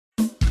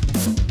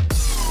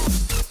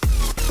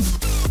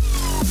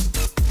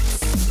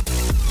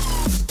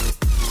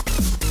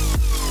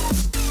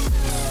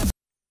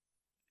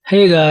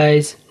Hey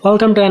guys,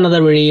 welcome to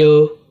another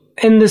video.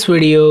 In this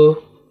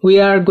video, we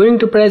are going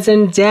to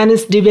present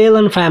Janice de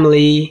Belen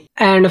family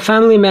and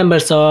family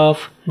members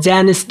of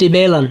Janice de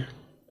Belen.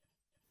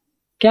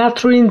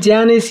 Catherine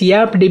Janice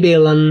Yap de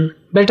Belen,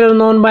 better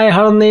known by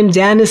her name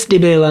Janice de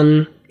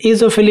Belen,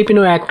 is a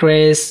Filipino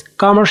actress,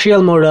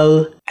 commercial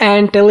model,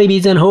 and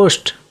television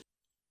host.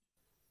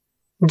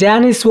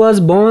 Janice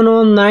was born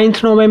on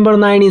 9th November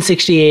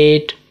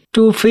 1968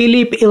 to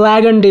Philip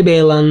Ilagan de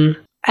Belen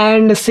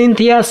and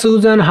Cynthia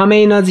Susan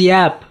Jimenez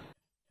Yap.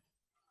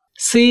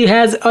 She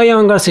has a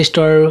younger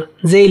sister,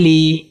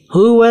 Gelli,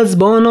 who was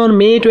born on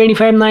May 25,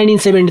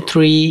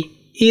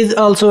 1973, is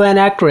also an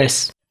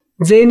actress.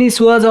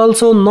 Janice was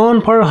also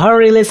known for her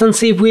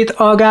relationship with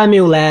Iggy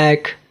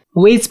Muhlach,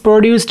 which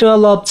produced a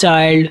love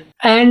child,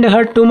 and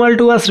her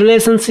tumultuous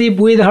relationship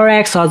with her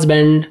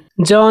ex-husband,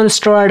 Juan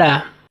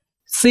Estrada.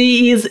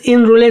 She is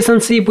in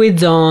relationship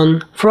with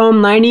Juan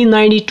from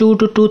 1992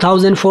 to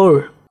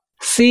 2004.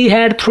 She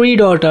had 3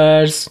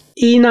 daughters,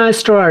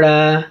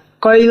 Estrada,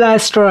 Kaila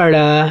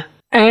Estrada,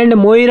 and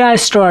Moira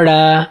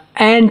Estrada,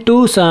 and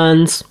 2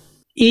 sons,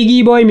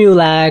 Iggy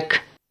Muhlach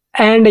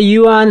and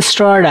Yuan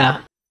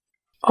Estrada.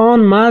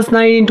 On March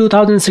 19,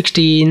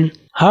 2016,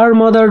 her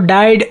mother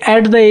died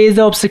at the age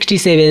of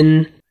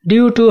 67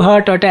 due to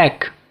heart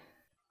attack.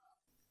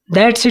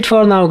 That's it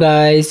for now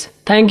guys.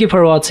 Thank you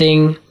for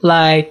watching.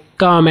 Like,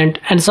 comment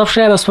and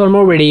subscribe us for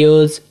more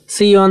videos.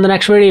 See you on the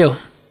next video.